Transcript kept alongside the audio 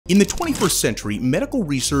In the 21st century, medical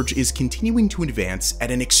research is continuing to advance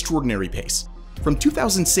at an extraordinary pace. From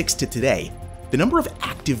 2006 to today, the number of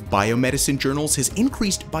active biomedicine journals has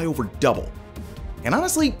increased by over double. And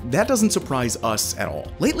honestly, that doesn't surprise us at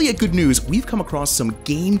all. Lately at Good News, we've come across some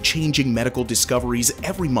game-changing medical discoveries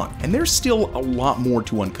every month, and there's still a lot more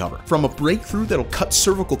to uncover. From a breakthrough that'll cut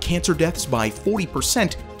cervical cancer deaths by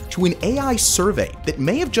 40% to an AI survey that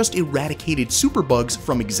may have just eradicated superbugs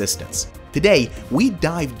from existence. Today, we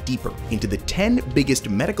dive deeper into the 10 biggest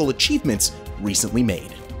medical achievements recently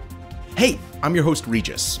made. Hey, I'm your host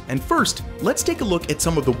Regis, and first, let's take a look at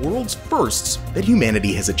some of the world's firsts that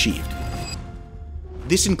humanity has achieved.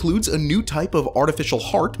 This includes a new type of artificial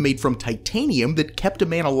heart made from titanium that kept a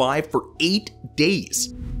man alive for 8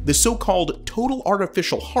 days. The so-called total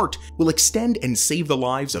artificial heart will extend and save the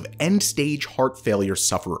lives of end-stage heart failure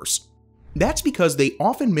sufferers. That's because they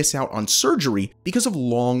often miss out on surgery because of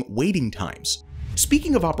long waiting times.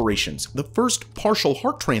 Speaking of operations, the first partial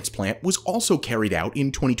heart transplant was also carried out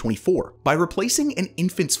in 2024. By replacing an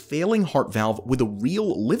infant's failing heart valve with a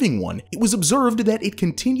real living one, it was observed that it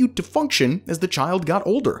continued to function as the child got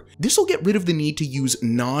older. This will get rid of the need to use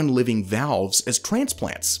non-living valves as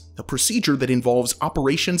transplants, a procedure that involves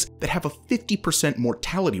operations that have a 50%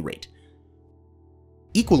 mortality rate.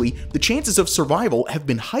 Equally, the chances of survival have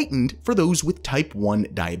been heightened for those with type 1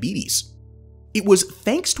 diabetes. It was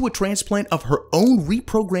thanks to a transplant of her own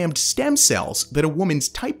reprogrammed stem cells that a woman's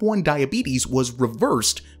type 1 diabetes was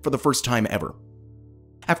reversed for the first time ever.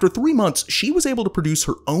 After 3 months, she was able to produce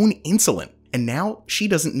her own insulin, and now she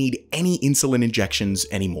doesn't need any insulin injections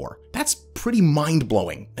anymore. That's pretty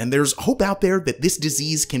mind-blowing, and there's hope out there that this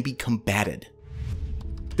disease can be combated.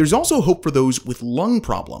 There's also hope for those with lung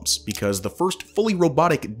problems, because the first fully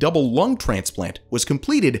robotic double lung transplant was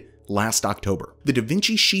completed last October. The Da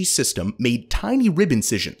Vinci Xi system made tiny rib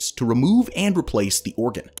incisions to remove and replace the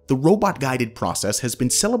organ. The robot-guided process has been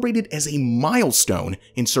celebrated as a milestone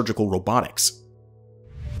in surgical robotics.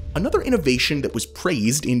 Another innovation that was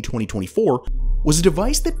praised in 2024 was a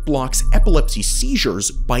device that blocks epilepsy seizures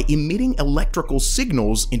by emitting electrical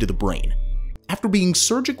signals into the brain. After being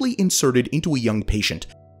surgically inserted into a young patient,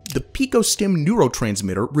 the PicoStim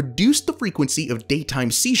neurotransmitter reduced the frequency of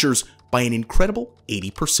daytime seizures by an incredible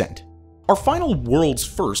 80%. Our final world's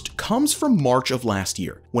first comes from March of last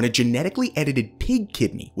year, when a genetically edited pig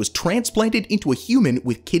kidney was transplanted into a human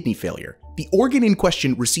with kidney failure. The organ in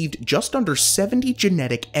question received just under 70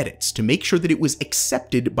 genetic edits to make sure that it was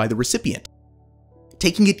accepted by the recipient.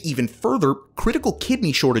 Taking it even further, critical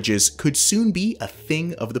kidney shortages could soon be a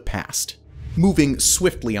thing of the past. Moving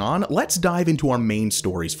swiftly on, let's dive into our main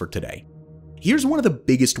stories for today. Here's one of the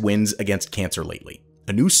biggest wins against cancer lately.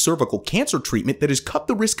 A new cervical cancer treatment that has cut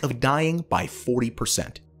the risk of dying by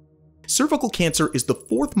 40%. Cervical cancer is the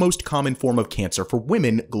 4th most common form of cancer for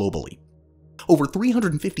women globally. Over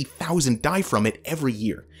 350,000 die from it every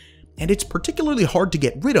year, and it's particularly hard to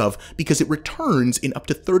get rid of because it returns in up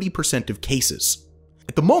to 30% of cases.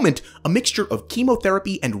 At the moment, a mixture of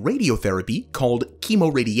chemotherapy and radiotherapy, called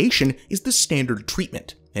chemoradiation, is the standard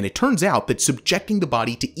treatment. And it turns out that subjecting the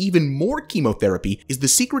body to even more chemotherapy is the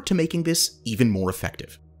secret to making this even more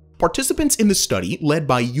effective. Participants in the study, led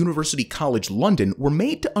by University College London, were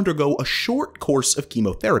made to undergo a short course of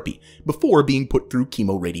chemotherapy before being put through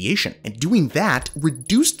chemoradiation, and doing that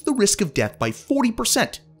reduced the risk of death by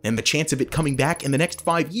 40%, and the chance of it coming back in the next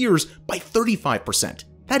 5 years by 35%.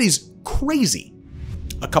 That is crazy.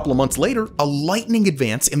 A couple of months later, a lightning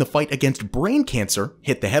advance in the fight against brain cancer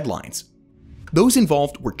hit the headlines. Those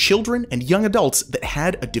involved were children and young adults that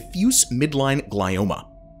had a diffuse midline glioma.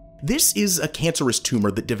 This is a cancerous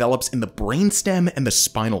tumor that develops in the brainstem and the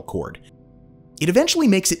spinal cord. It eventually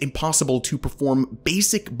makes it impossible to perform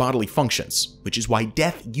basic bodily functions, which is why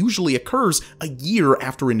death usually occurs a year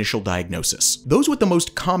after initial diagnosis. Those with the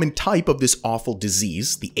most common type of this awful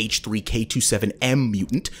disease, the H3K27M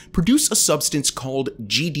mutant, produce a substance called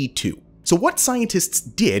GD2. So what scientists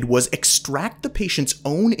did was extract the patient's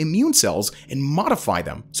own immune cells and modify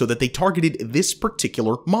them so that they targeted this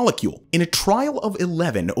particular molecule. In a trial of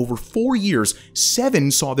 11 over 4 years,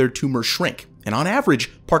 7 saw their tumor shrink, and on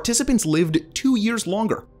average, participants lived 2 years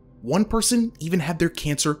longer. One person even had their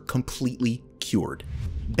cancer completely cured.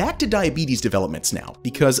 Back to diabetes developments now,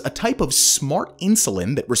 because a type of smart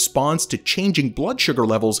insulin that responds to changing blood sugar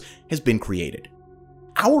levels has been created.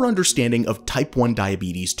 Our understanding of type 1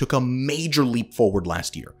 diabetes took a major leap forward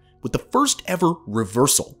last year, with the first ever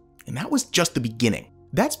reversal, and that was just the beginning.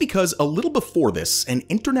 That's because a little before this, an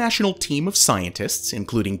international team of scientists,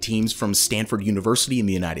 including teams from Stanford University in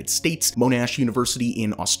the United States, Monash University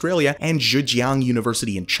in Australia, and Zhejiang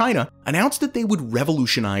University in China, announced that they would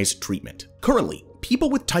revolutionize treatment. Currently, people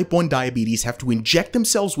with type 1 diabetes have to inject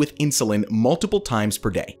themselves with insulin multiple times per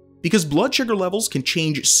day. Because blood sugar levels can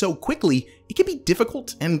change so quickly, it can be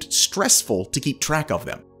difficult and stressful to keep track of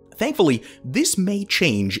them. Thankfully, this may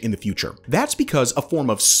change in the future. That's because a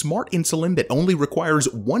form of smart insulin that only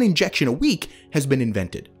requires one injection a week has been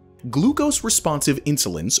invented. Glucose-responsive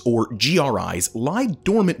insulins, or GRIs, lie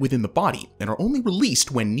dormant within the body and are only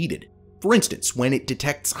released when needed. For instance, when it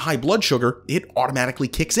detects high blood sugar, it automatically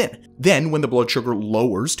kicks in. Then, when the blood sugar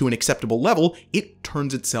lowers to an acceptable level, it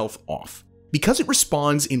turns itself off. Because it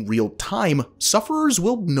responds in real time, sufferers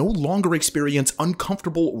will no longer experience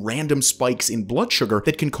uncomfortable random spikes in blood sugar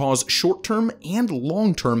that can cause short-term and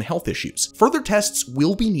long-term health issues. Further tests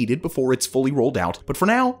will be needed before it's fully rolled out, but for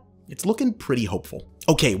now, it's looking pretty hopeful.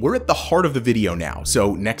 Okay, we're at the heart of the video now,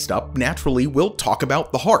 so next up, naturally, we'll talk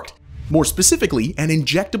about the heart. More specifically, an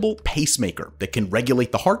injectable pacemaker that can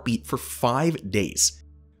regulate the heartbeat for 5 days.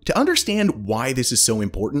 To understand why this is so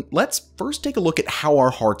important, let's first take a look at how our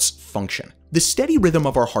hearts function. The steady rhythm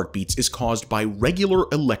of our heartbeats is caused by regular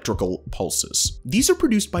electrical pulses. These are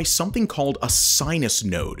produced by something called a sinus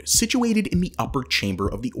node, situated in the upper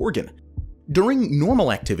chamber of the organ. During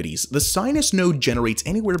normal activities, the sinus node generates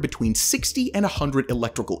anywhere between 60 and 100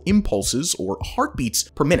 electrical impulses, or heartbeats,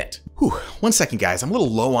 per minute. Whew, 1 second guys, I'm a little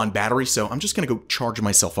low on battery, so I'm just gonna go charge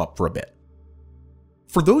myself up for a bit.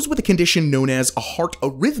 For those with a condition known as a heart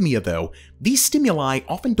arrhythmia though, these stimuli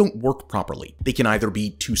often don't work properly. They can either be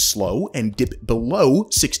too slow and dip below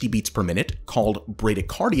 60 beats per minute, called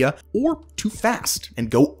bradycardia, or too fast and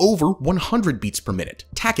go over 100 beats per minute,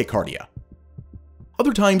 tachycardia.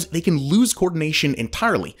 Other times, they can lose coordination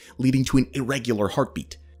entirely, leading to an irregular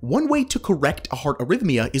heartbeat. One way to correct a heart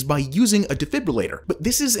arrhythmia is by using a defibrillator, but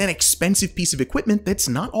this is an expensive piece of equipment that's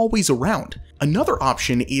not always around. Another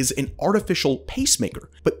option is an artificial pacemaker,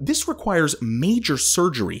 but this requires major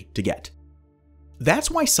surgery to get. That's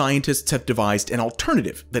why scientists have devised an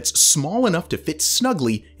alternative that's small enough to fit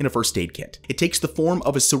snugly in a first aid kit. It takes the form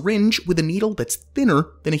of a syringe with a needle that's thinner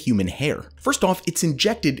than a human hair. First off, it's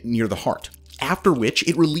injected near the heart, after which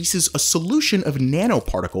it releases a solution of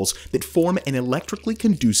nanoparticles that form an electrically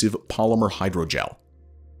conducive polymer hydrogel.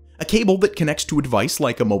 A cable that connects to a device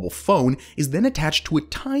like a mobile phone is then attached to a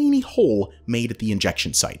tiny hole made at the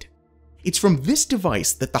injection site. It's from this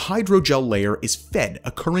device that the hydrogel layer is fed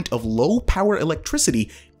a current of low-power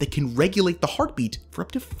electricity that can regulate the heartbeat for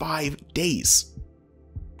up to 5 days.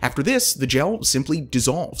 After this, the gel simply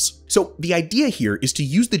dissolves. So the idea here is to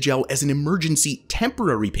use the gel as an emergency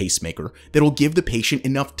temporary pacemaker that'll give the patient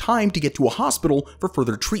enough time to get to a hospital for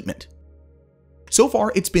further treatment. So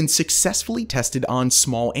far, it's been successfully tested on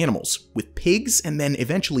small animals, with pigs and then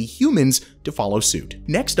eventually humans to follow suit.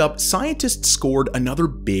 Next up, scientists scored another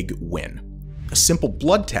big win. A simple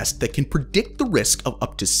blood test that can predict the risk of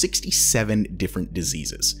up to 67 different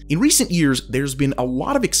diseases. In recent years, there's been a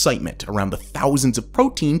lot of excitement around the thousands of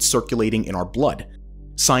proteins circulating in our blood.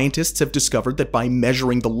 Scientists have discovered that by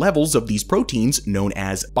measuring the levels of these proteins, known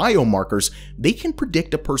as biomarkers, they can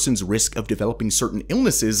predict a person's risk of developing certain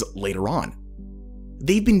illnesses later on.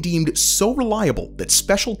 They've been deemed so reliable that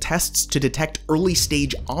special tests to detect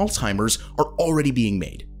early-stage Alzheimer's are already being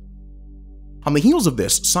made. On the heels of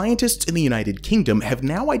this, scientists in the United Kingdom have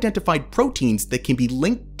now identified proteins that can be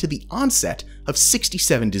linked to the onset of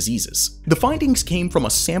 67 diseases. The findings came from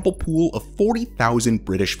a sample pool of 40,000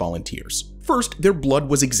 British volunteers. First, their blood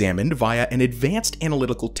was examined via an advanced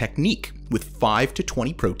analytical technique with 5 to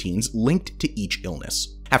 20 proteins linked to each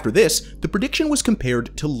illness. After this, the prediction was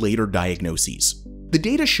compared to later diagnoses. The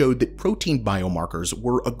data showed that protein biomarkers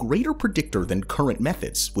were a greater predictor than current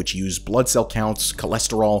methods, which use blood cell counts,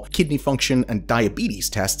 cholesterol, kidney function, and diabetes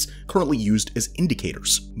tests currently used as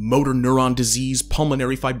indicators. Motor neuron disease,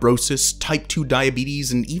 pulmonary fibrosis, type 2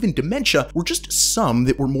 diabetes, and even dementia were just some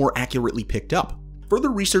that were more accurately picked up.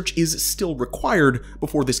 Further research is still required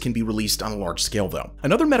before this can be released on a large scale though.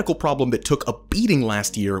 Another medical problem that took a beating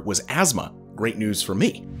last year was asthma. Great news for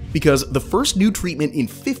me, because the first new treatment in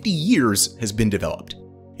 50 years has been developed.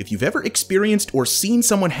 If you've ever experienced or seen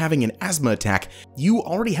someone having an asthma attack, you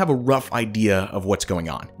already have a rough idea of what's going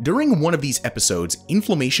on. During one of these episodes,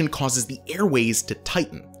 inflammation causes the airways to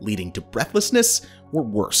tighten, leading to breathlessness or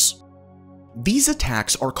worse. These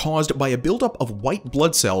attacks are caused by a buildup of white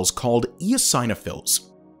blood cells called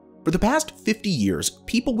eosinophils. For the past 50 years,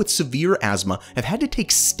 people with severe asthma have had to take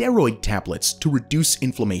steroid tablets to reduce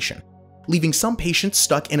inflammation, leaving some patients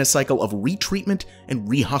stuck in a cycle of retreatment and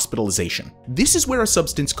rehospitalization. This is where a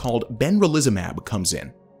substance called benralizumab comes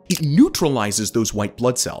in. It neutralizes those white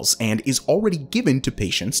blood cells and is already given to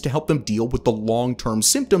patients to help them deal with the long-term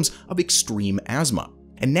symptoms of extreme asthma.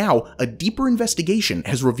 And now, a deeper investigation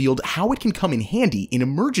has revealed how it can come in handy in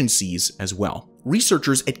emergencies as well.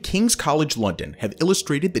 Researchers at King's College London have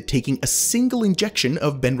illustrated that taking a single injection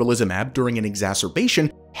of benralizumab during an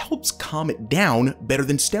exacerbation helps calm it down better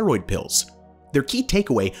than steroid pills. Their key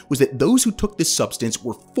takeaway was that those who took this substance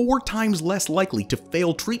were 4 times less likely to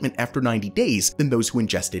fail treatment after 90 days than those who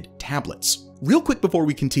ingested tablets. Real quick before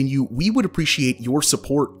we continue, we would appreciate your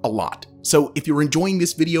support a lot. So if you're enjoying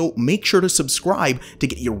this video, make sure to subscribe to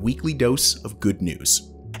get your weekly dose of good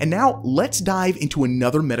news. And now let's dive into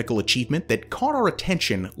another medical achievement that caught our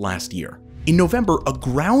attention last year. In November, a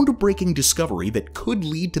groundbreaking discovery that could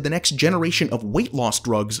lead to the next generation of weight loss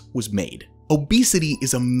drugs was made. Obesity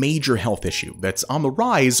is a major health issue that's on the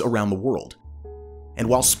rise around the world. And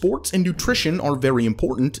while sports and nutrition are very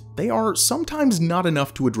important, they are sometimes not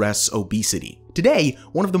enough to address obesity. Today,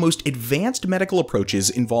 one of the most advanced medical approaches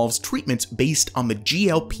involves treatments based on the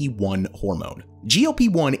GLP-1 hormone.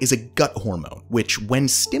 GLP-1 is a gut hormone, which, when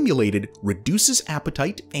stimulated, reduces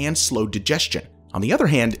appetite and slowed digestion. On the other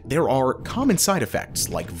hand, there are common side effects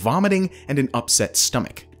like vomiting and an upset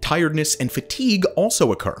stomach. Tiredness and fatigue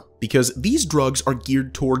also occur, because these drugs are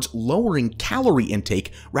geared towards lowering calorie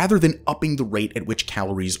intake rather than upping the rate at which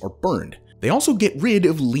calories are burned. They also get rid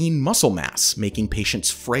of lean muscle mass, making patients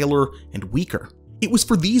frailer and weaker. It was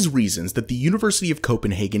for these reasons that the University of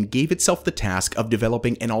Copenhagen gave itself the task of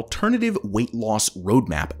developing an alternative weight loss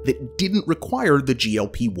roadmap that didn't require the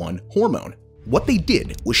GLP-1 hormone. What they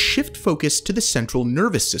did was shift focus to the central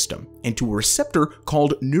nervous system and to a receptor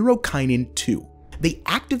called neurokinin 2. They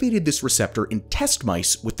activated this receptor in test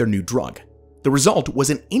mice with their new drug. The result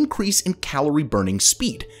was an increase in calorie burning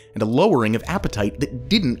speed and a lowering of appetite that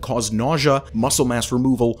didn't cause nausea, muscle mass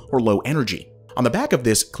removal, or low energy. On the back of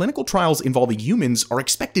this, clinical trials involving humans are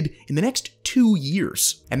expected in the next 2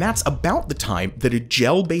 years. And that's about the time that a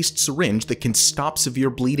gel-based syringe that can stop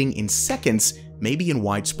severe bleeding in seconds may be in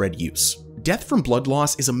widespread use. Death from blood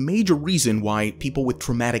loss is a major reason why people with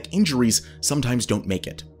traumatic injuries sometimes don't make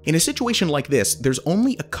it. In a situation like this, there's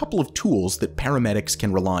only a couple of tools that paramedics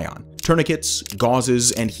can rely on. Tourniquets,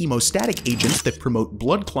 gauzes, and hemostatic agents that promote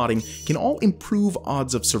blood clotting can all improve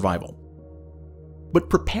odds of survival. But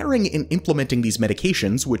preparing and implementing these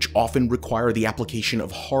medications, which often require the application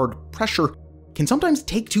of hard pressure, can sometimes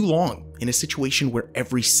take too long in a situation where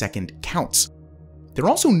every second counts. They're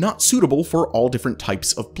also not suitable for all different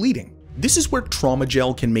types of bleeding. This is where trauma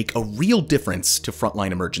gel can make a real difference to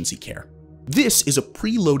frontline emergency care. This is a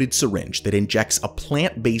preloaded syringe that injects a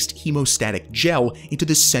plant-based hemostatic gel into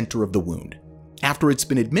the center of the wound. After it's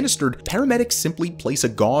been administered, paramedics simply place a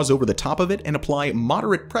gauze over the top of it and apply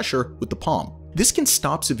moderate pressure with the palm. This can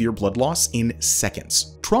stop severe blood loss in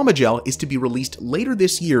seconds. Trauma gel is to be released later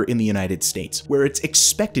this year in the United States, where it's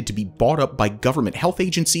expected to be bought up by government health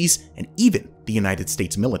agencies and even the United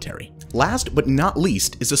States military. Last but not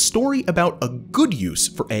least is a story about a good use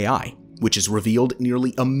for AI, which has revealed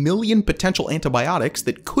nearly 1 million potential antibiotics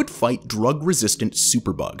that could fight drug-resistant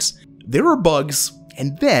superbugs. There are bugs,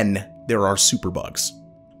 and then there are superbugs.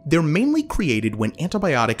 They're mainly created when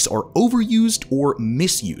antibiotics are overused or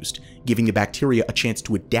misused, giving the bacteria a chance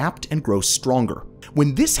to adapt and grow stronger.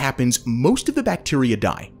 When this happens, most of the bacteria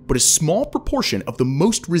die, but a small proportion of the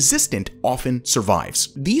most resistant often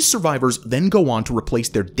survives. These survivors then go on to replace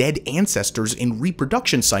their dead ancestors in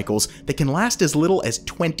reproduction cycles that can last as little as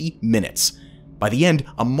 20 minutes. By the end,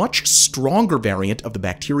 a much stronger variant of the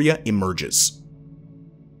bacteria emerges.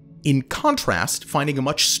 In contrast, finding a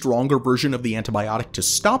much stronger version of the antibiotic to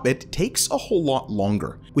stop it takes a whole lot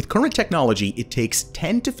longer. With current technology, it takes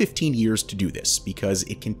 10 to 15 years to do this because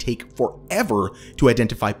it can take forever to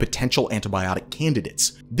identify potential antibiotic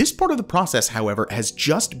candidates. This part of the process, however, has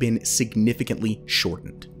just been significantly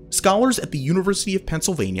shortened. Scholars at the University of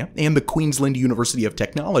Pennsylvania and the Queensland University of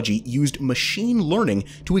Technology used machine learning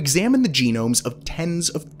to examine the genomes of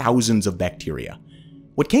tens of thousands of bacteria.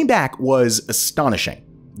 What came back was astonishing.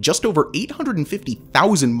 Just over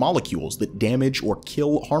 850,000 molecules that damage or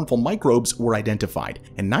kill harmful microbes were identified,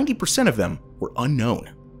 and 90% of them were unknown.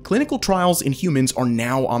 Clinical trials in humans are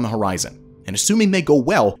now on the horizon, and assuming they go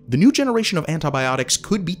well, the new generation of antibiotics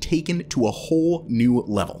could be taken to a whole new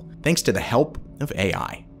level, thanks to the help of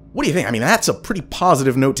AI. What do you think? I mean, that's a pretty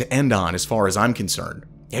positive note to end on as far as I'm concerned.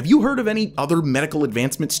 Have you heard of any other medical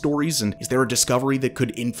advancement stories, and is there a discovery that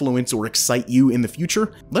could influence or excite you in the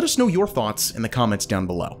future? Let us know your thoughts in the comments down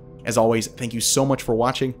below. As always, thank you so much for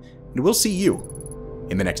watching, and we'll see you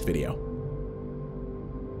in the next video.